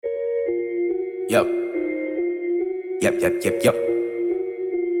Yup. Yup.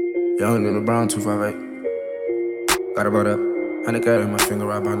 Young Nino Brown 258. Got about a 100K in my finger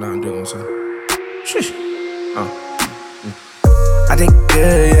right by now, doing so. Sheesh. I did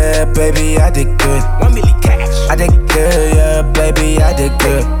good, yeah, baby, I did good. 1 million cash. I did good, yeah, baby, I did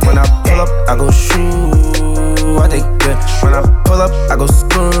good. When I pull up, I go shoo. I did good. When I pull up, I go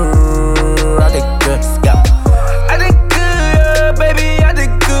screw. I did good, yeah. I did good, yeah, baby, I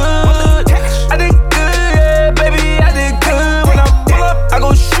did good. I did good, yeah, baby, I did good. When I pull up, I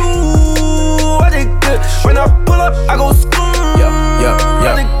go shoo. I did good. When I pull up, I go screw. Yeah.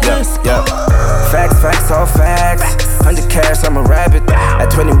 Facts, all facts. 100 cash, I'm a rabbit.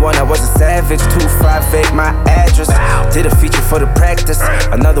 At 21, I was a savage. 258, my address. Did a feature for the practice,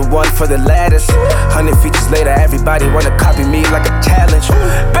 another one for the lattice. 100 features later, everybody wanna copy me like a challenge.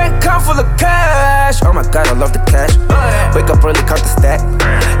 Bank account full of cash. Oh my god, I love the cash. Wake up early, count the stack.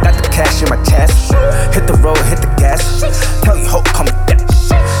 Got the cash in my chest. Hit the road, hit the gas. Tell you, hope, call me that.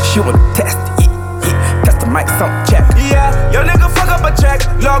 She wanna test, got the mic, sound check. Yeah, yo nigga fuck up a check.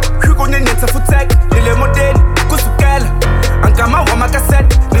 Log, hugo nyenyenza futek. Lile model, kusukela. Ankama wa makaset,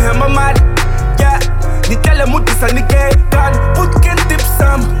 ni hema mad. Yeah, ni tele mutisa ni gay. God, put can tip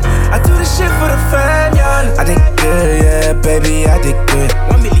some. I do this shit for the fam, yeah. I did good, yeah, baby, I did good.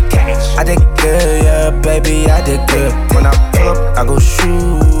 1 million cash. I did good, yeah, baby, I did good. When I pull up, I go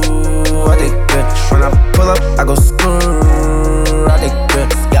shoo. I did good. When I pull up, I go screw. I did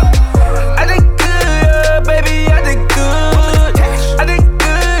good, yeah.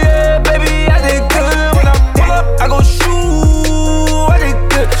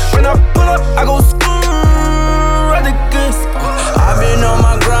 I go screw, I did good. I've been on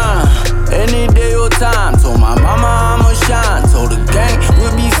my grind, any day or time. Told my mama I'ma shine, told the gang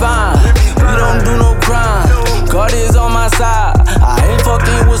we'll be fine. We don't do no crime, God is on my side. I ain't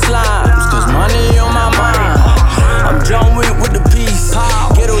fucking with slimes, cause money on my mind. I'm John Wick with the peace,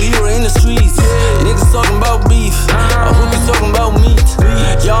 ghetto hero in the streets. Niggas talking about beef, I hope you talking about meat.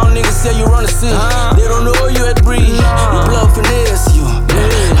 Y'all niggas say you run the city, they don't know you had to breathe. You blood finesse you,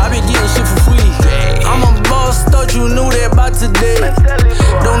 I be getting shit for free. I'm a boss, thought you knew that by today.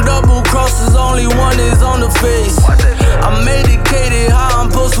 Don't double crosses, only one is on the face. I'm educated, how I'm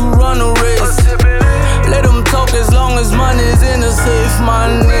supposed to run a race. Let them talk as long as money's in the safe, my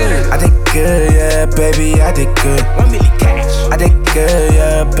nigga. I did good, yeah, baby, I did good. 1 million cash. I did good,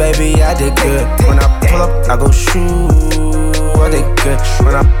 yeah, baby, I did good. When I pull up, I go shoo. I did good.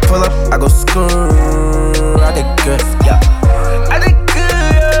 When I pull up, I go screw. I did good, yeah.